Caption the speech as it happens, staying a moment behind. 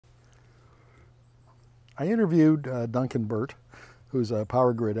I interviewed Duncan Burt, who's a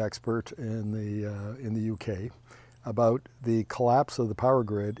power grid expert in the UK, about the collapse of the power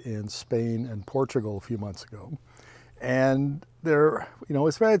grid in Spain and Portugal a few months ago. And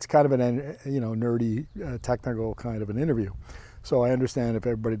it's kind of an nerdy, technical kind of an interview. So I understand if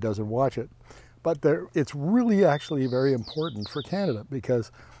everybody doesn't watch it, but it's really actually very important for Canada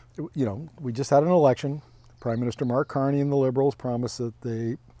because, we just had an election. Prime Minister Mark Carney and the Liberals promised that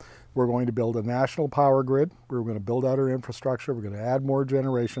they were going to build a national power grid. We were going to build out our infrastructure. We're going to add more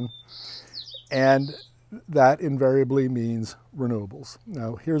generation. And that invariably means renewables.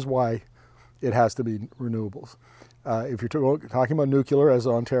 Now, here's why it has to be renewables. If you're talking about nuclear, as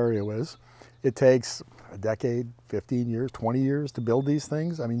Ontario is, it takes a decade, 15 years, 20 years to build these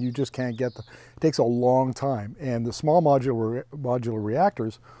things. I mean, you just can't it takes a long time. And the small modular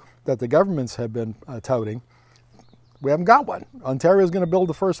reactors that the governments have been touting, we haven't got one. Ontario is going to build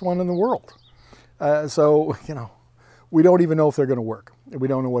the first one in the world. We don't even know if they're going to work. We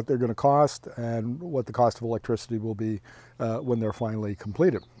don't know what they're going to cost and what the cost of electricity will be when they're finally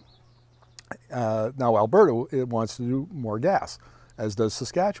completed. Now, Alberta wants to do more gas, as does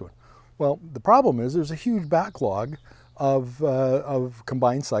Saskatchewan. Well, the problem is there's a huge backlog of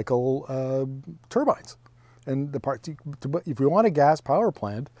combined cycle turbines. And if you want a gas power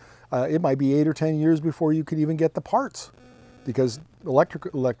plant, it might be 8 or 10 years before you could even get the parts, because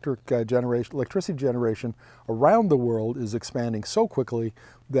electricity generation around the world is expanding so quickly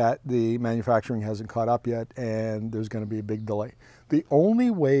that the manufacturing hasn't caught up yet, and there's going to be a big delay. The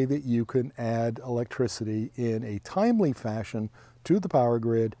only way that you can add electricity in a timely fashion to the power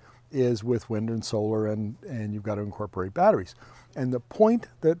grid is with wind and solar, and you've got to incorporate batteries. And the point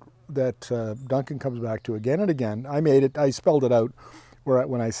that Duncan comes back to again and again, I spelled it out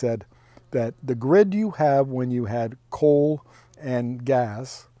when I said that the grid you have when you had coal and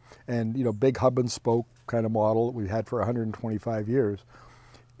gas and big hub and spoke kind of model that we've had for 125 years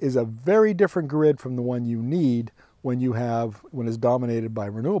is a very different grid from the one you need when it's dominated by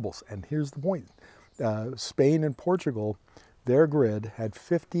renewables. And here's the point. Spain and Portugal, their grid had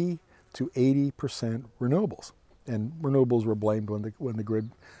 50 to 80% renewables. And renewables were blamed when the grid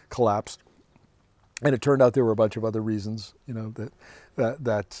collapsed. And it turned out there were a bunch of other reasons, it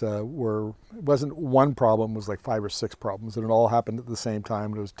wasn't one problem, it was like 5 or 6 problems, and it all happened at the same time.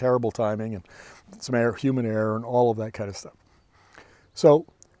 And it was terrible timing and some human error and all of that kind of stuff. So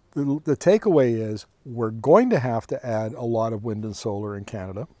the takeaway is we're going to have to add a lot of wind and solar in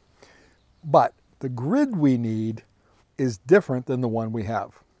Canada, but the grid we need is different than the one we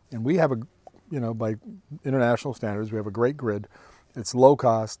have. And we have by international standards, we have a great grid. It's low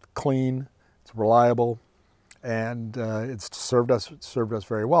cost, clean, it's reliable, and it's served us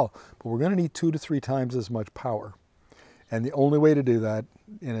very well. But we're going to need 2 to 3 times as much power. And the only way to do that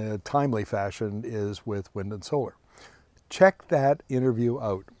in a timely fashion is with wind and solar. Check that interview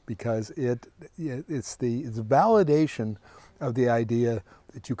out, because it's the validation of the idea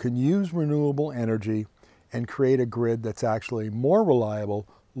that you can use renewable energy and create a grid that's actually more reliable,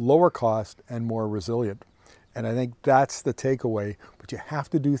 lower cost, and more resilient. And I think that's the takeaway, but you have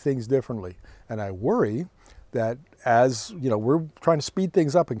to do things differently. And I worry that as, we're trying to speed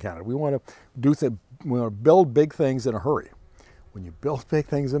things up in Canada. We want to build big things in a hurry. When you build big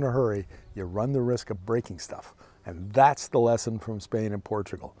things in a hurry, you run the risk of breaking stuff. And that's the lesson from Spain and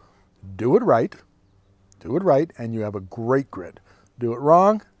Portugal. Do it right, and you have a great grid. Do it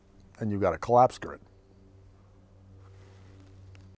wrong, and you've got a collapsed grid.